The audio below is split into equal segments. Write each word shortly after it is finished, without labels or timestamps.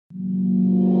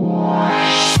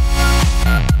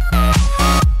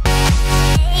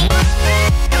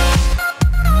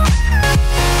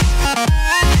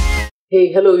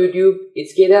Hey, hello YouTube,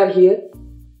 it's Kedar here,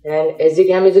 and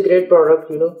sjcam is a great product.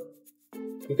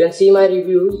 You can see my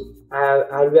reviews.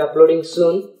 I'll be uploading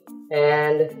soon,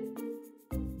 and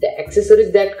the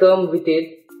accessories that come with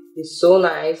it is so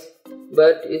nice.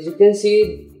 But as you can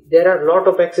see, there are a lot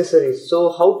of accessories.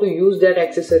 So how to use that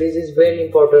accessories is very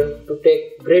important to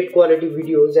take great quality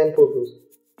videos and photos.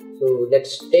 So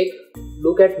let's take a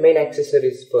look at main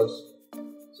accessories first.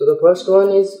 So the first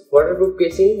one is waterproof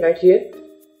casing right here.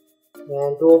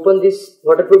 And to open this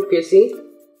waterproof casing,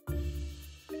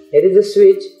 here is the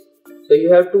switch. So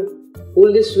you have to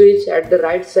pull this switch at the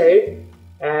right side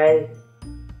and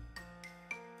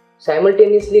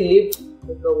simultaneously lift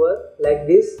the cover like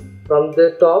this from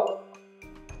the top,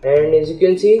 and as you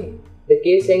can see, the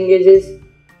case engages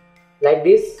like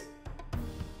this,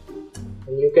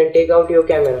 and you can take out your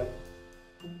camera.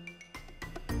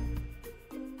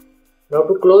 Now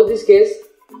to close this case,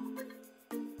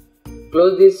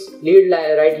 close this lid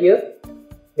right here.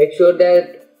 Make sure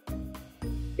that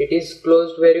it is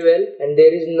closed very well and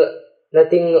there is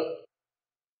nothing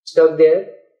stuck there.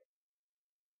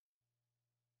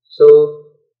 So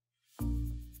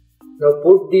now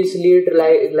put this lid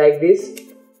like this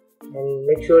and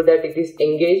make sure that it is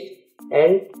engaged,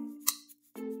 and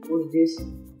push this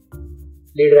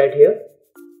lid right here.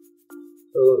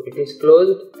 So it is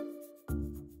closed.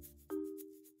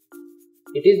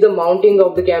 It is the mounting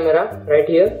of the camera right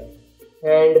here,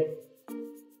 and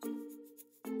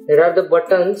there are the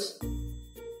buttons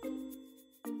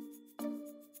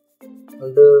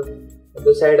on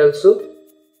the side also.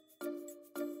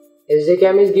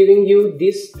 sjcam is giving you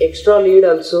this extra lid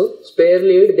also, spare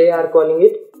lid they are calling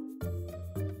it.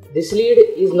 This lid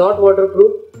is not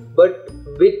waterproof, but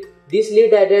with this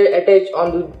lid attached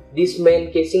on this main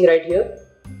casing right here,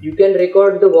 you can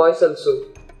record the voice also.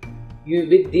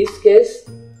 With this case,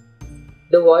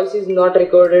 the voice is not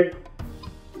recorded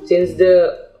since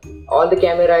all the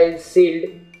camera is sealed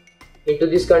into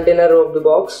this container of the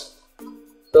box.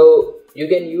 So you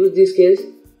can use this case.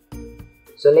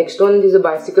 So next one is a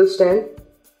bicycle stand.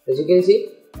 As you can see,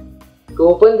 to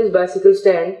open this bicycle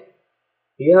stand,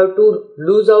 you have to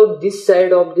loose out this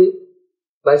side of the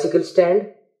bicycle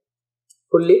stand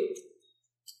fully.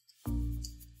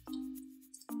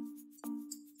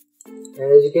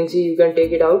 And as you can see, you can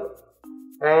take it out,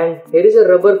 and here is a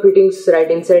rubber fittings right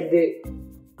inside the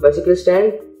bicycle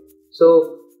stand.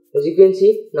 So as you can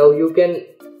see, now you can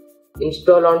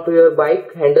install onto your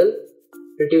bike handle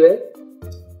pretty well,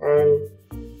 and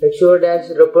make sure that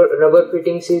rubber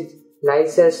fittings is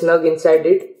nice and snug inside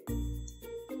it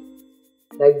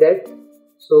like that.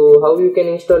 So how you can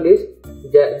install this?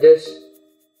 Just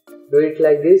do it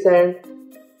like this and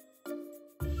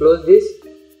close this,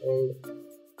 and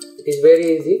it is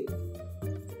very easy.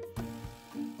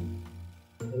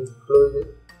 And close it.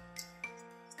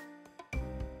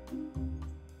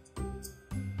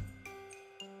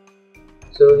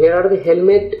 So here are the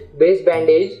helmet base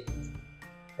bandage.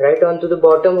 Right onto the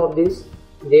bottom of this,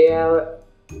 they have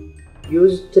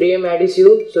used 3M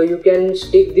adhesive, so you can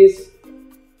stick this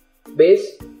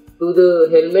base to the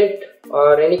helmet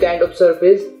or any kind of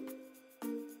surface.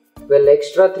 Well,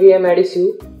 extra 3M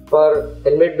adhesive for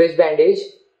helmet base bandage.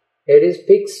 Here is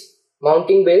fixed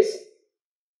mounting base.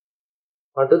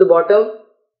 Onto the bottom,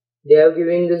 they are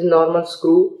giving this normal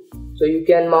screw, so you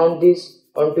can mount this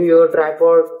onto your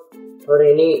tripod or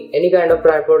any kind of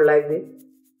tripod like this.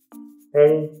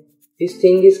 And this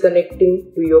thing is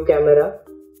connecting to your camera.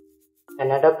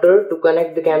 An adapter to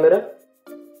connect the camera.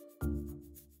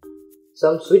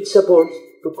 Some switch supports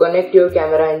to connect your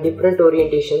camera in different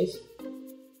orientations.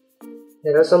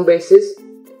 There are some bases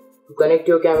to connect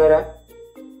your camera.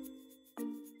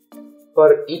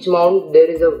 For each mount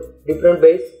there is a different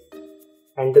base,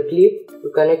 and the clip to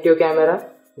connect your camera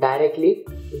directly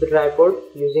to the tripod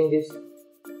using this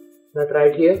nut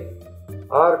right here,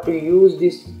 or to use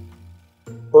this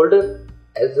holder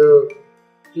as a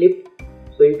clip,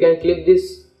 so you can clip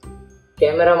this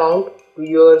camera mount to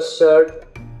your shirt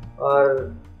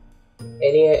or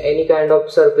any kind of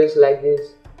surface like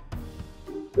this,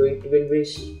 so it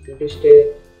will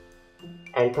stay.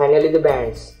 And finally the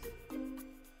bands.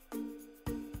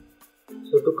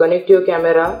 So to connect your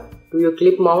camera to your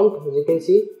clip mount, as you can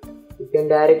see, you can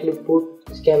directly put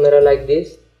this camera like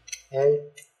this and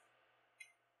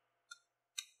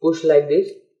push like this,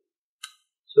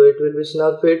 so it will be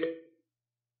snug fit.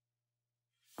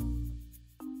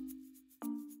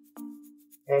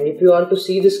 And if you want to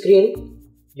see the screen,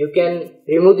 you can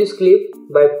remove this clip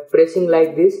by pressing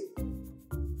like this,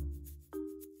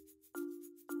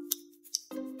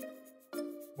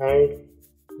 and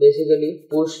basically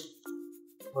push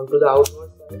onto the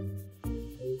outward side,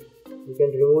 and you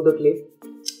can remove the clip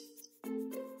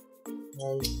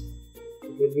and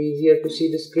it will be easier to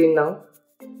see the screen now.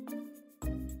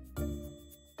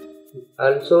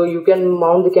 Also you can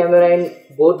mount the camera in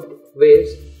both ways,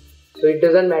 so it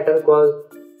doesn't matter because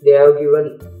they have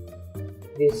given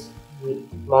this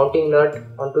mounting nut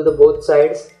onto the both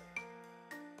sides,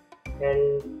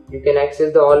 and you can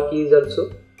access the all keys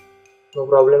also, no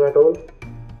problem at all,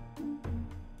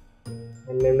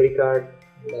 and memory card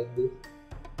like this.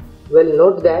 Well,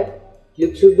 note that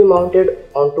clip should be mounted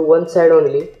onto one side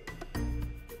only.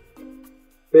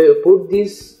 Put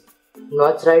this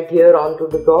notch right here onto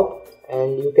the top,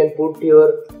 and you can put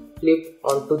your clip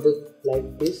onto the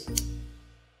like this.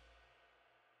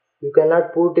 You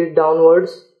cannot put it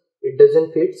downwards, it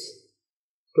doesn't fit.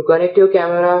 To connect your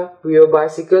camera to your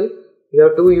bicycle, you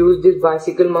have to use this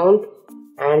bicycle mount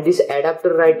and this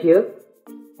adapter right here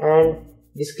and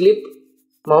this clip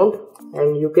mount,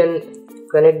 and you can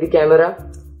connect the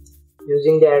camera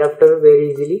using the adapter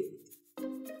very easily.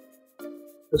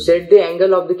 To set the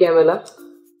angle of the camera,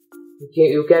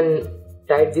 you can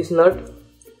tight this nut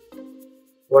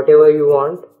whatever you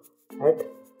want at.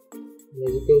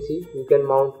 As you can see, you can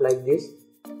mount like this,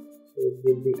 so it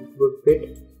will be good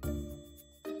fit.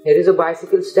 Here is a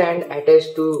bicycle stand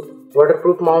attached to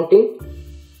waterproof mounting.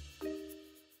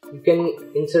 You can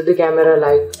insert the camera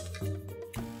like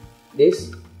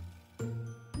this.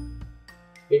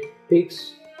 It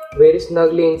fits very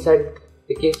snugly inside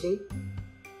the casing,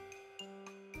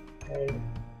 and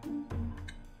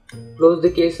close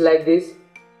the case like this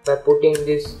by putting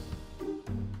this,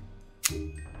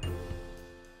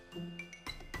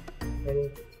 and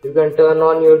you can turn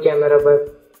on your camera by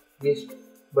this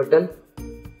button.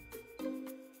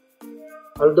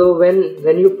 Although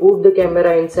when you put the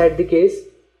camera inside the case,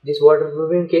 this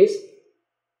waterproofing case,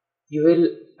 you will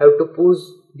have to push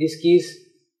these keys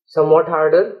somewhat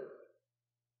harder,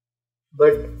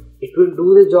 but it will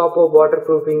do the job of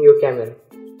waterproofing your camera.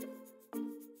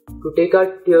 To take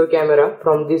out your camera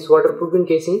from this waterproofing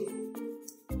casing,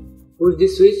 push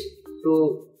this switch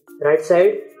to right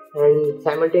side and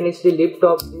simultaneously lift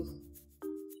off this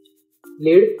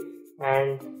lid,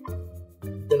 and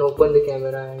you can open the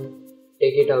camera and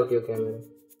take it out your camera.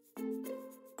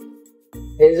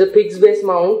 Here is a fixed base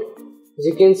mount. As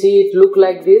you can see, it look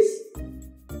like this.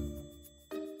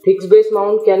 Fixed base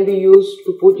mount can be used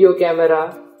to put your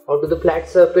camera onto the flat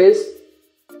surface,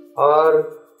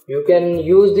 or you can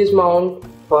use this mount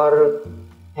for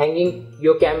hanging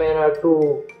your camera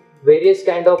to various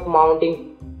kind of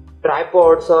mounting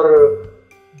tripods, or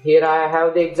here I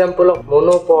have the example of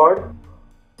monopod.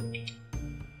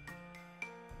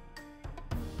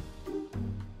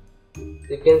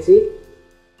 You can see.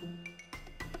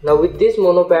 Now with this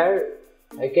monopod,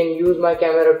 I can use my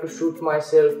camera to shoot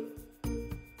myself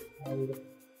and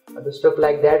other stuff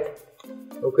like that.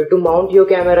 Okay, to mount your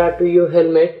camera to your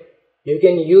helmet, you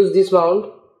can use this mount.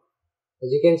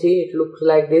 As you can see, it looks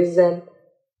like this,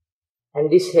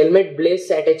 and this helmet blaze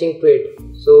attaching to it.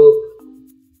 So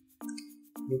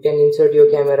you can insert your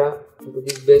camera into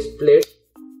this base plate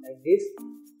like this,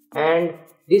 and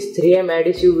this 3M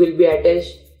adhesive will be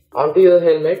attached onto your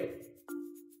helmet,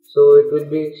 so it will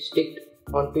be sticked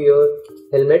onto your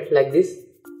helmet like this.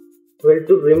 Well,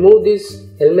 to remove this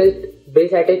helmet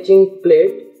base attaching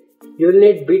plate, you will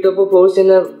need bit of a force in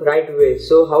a right way.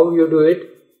 So how you do it?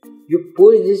 You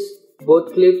push this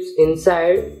both clips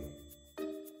inside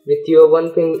with your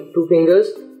two fingers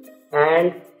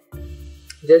and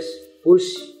just push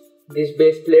this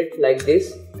base plate like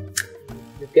this.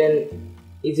 You can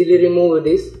easily remove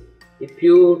this. If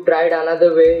you tried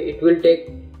another way, it will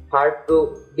take hard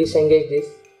to disengage this.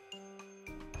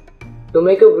 To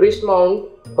make a wrist mount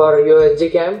for your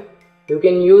sjcam, you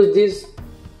can use this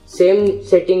same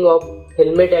setting of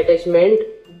helmet attachment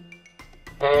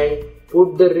and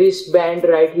put the wristband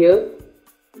right here.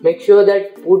 Make sure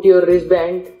that put your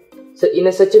wristband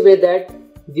in such a way that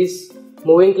this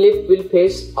moving clip will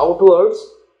face outwards.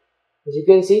 As you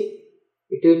can see,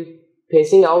 it will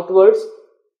facing outwards,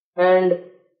 and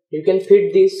you can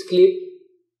fit this clip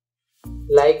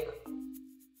like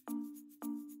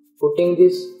putting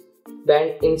this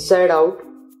band inside out,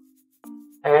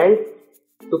 and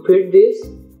to fit this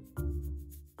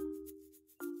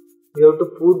you have to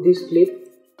put this clip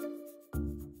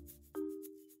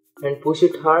and push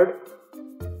it hard,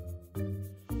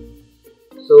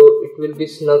 so it will be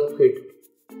snug fit.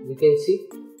 You can see,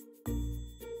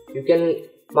 you can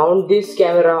mount this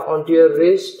camera onto your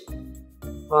wrist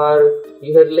or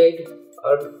your leg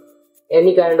or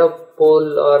any kind of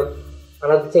pole or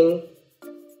another thing.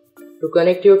 To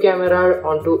connect your camera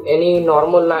onto any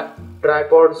normal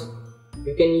tripods,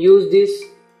 you can use this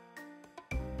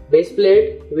base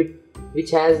plate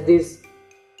which has this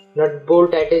nut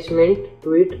bolt attachment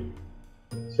to it.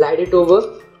 Slide it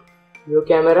over your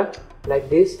camera like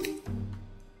this,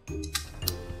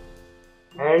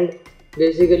 and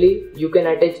basically you can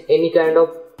attach any kind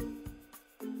of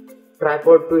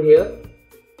tripod to here.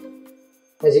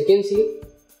 As you can see,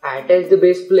 I attach the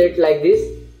base plate like this,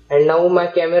 and now my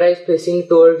camera is facing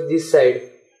towards this side.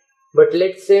 But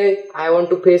let's say I want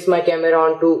to face my camera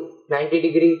onto 90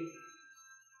 degree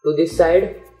to this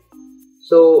side.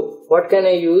 So what can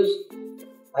I use?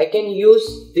 I can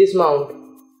use this mount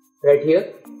right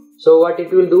here. So what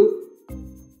it will do,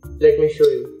 let me show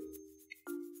you.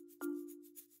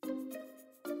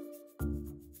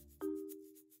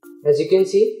 As you can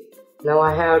see, now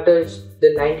I have attached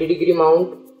the 90 degree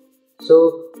mount.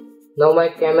 So now my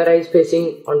camera is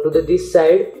facing onto this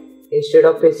side instead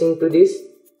of facing to this,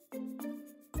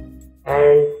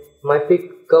 and my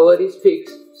cover is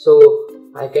fixed, so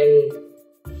I can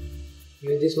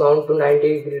use this mount to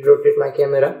 90 degree rotate my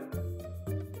camera.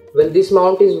 Well, this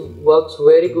mount works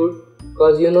very good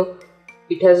because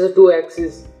it has a 2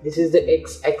 axis. This is the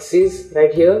X axis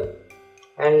right here,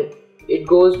 and it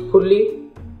goes fully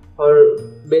or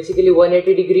basically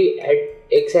 180 degree at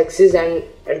X axis, and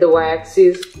at the Y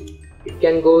axis it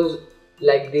can goes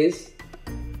like this.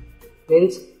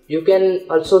 Means you can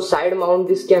also side mount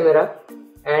this camera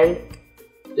and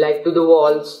like to the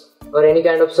walls or any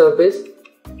kind of surface,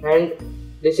 and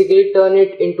basically turn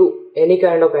it into any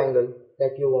kind of angle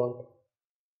that you want.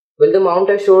 Well, the mount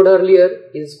I showed earlier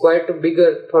is quite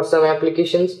bigger for some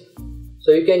applications,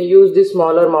 so you can use this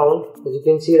smaller mount. As you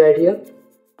can see right here,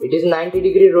 it is 90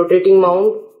 degree rotating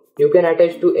mount. You can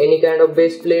attach to any kind of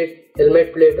base plate,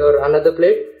 helmet plate or another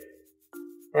plate,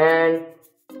 and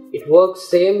it works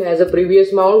same as a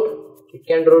previous mount. It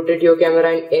can rotate your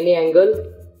camera in any angle,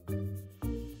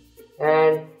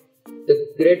 and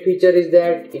the great feature is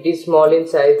that it is small in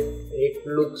size. It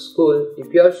looks cool.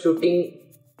 If you are shooting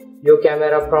your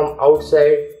camera from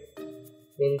outside,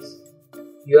 means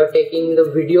you are taking the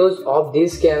videos of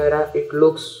this camera, it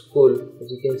looks cool,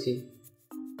 as you can see.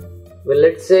 Well,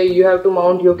 let's say you have to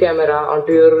mount your camera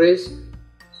onto your wrist,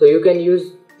 so you can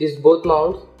use these both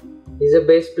mounts. This is a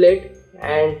base plate,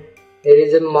 and there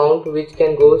is a mount which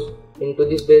can goes into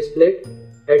this base plate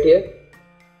right here.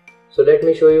 So let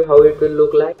me show you how it will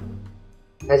look like.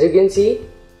 As you can see,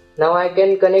 now I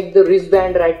can connect the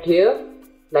wristband right here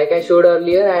like I showed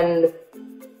earlier,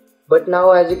 but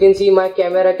now as you can see, my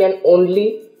camera can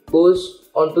only goes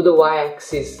onto the Y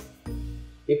axis.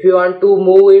 If you want to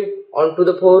move it onto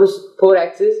the 4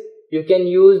 axis, you can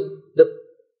use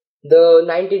the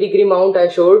 90 degree mount I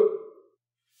showed.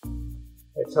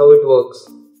 That's how it works.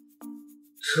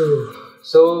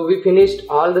 So we finished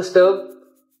all the stuff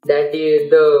that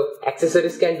the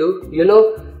accessories can do.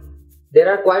 There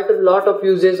are quite a lot of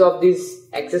uses of these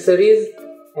accessories,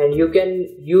 and you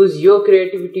can use your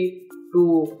creativity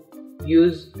to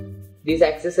use these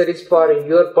accessories for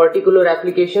your particular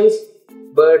applications.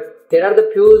 But there are the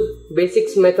few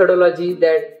basics methodology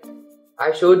that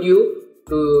I showed you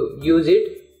to use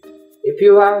it. If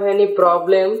you have any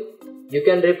problem, you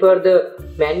can refer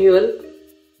the manual.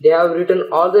 They have written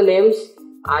all the names.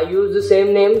 I use the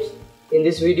same names in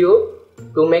this video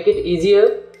to make it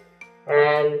easier.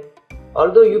 And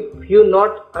although you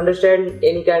not understand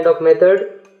any kind of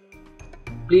method,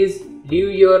 please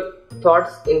leave your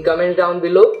thoughts in comments down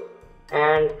below,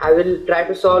 and I will try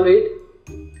to solve it.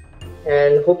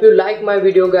 And hope you like my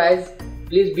video, guys.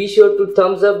 Please be sure to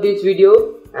thumbs up this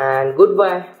video, and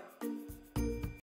goodbye.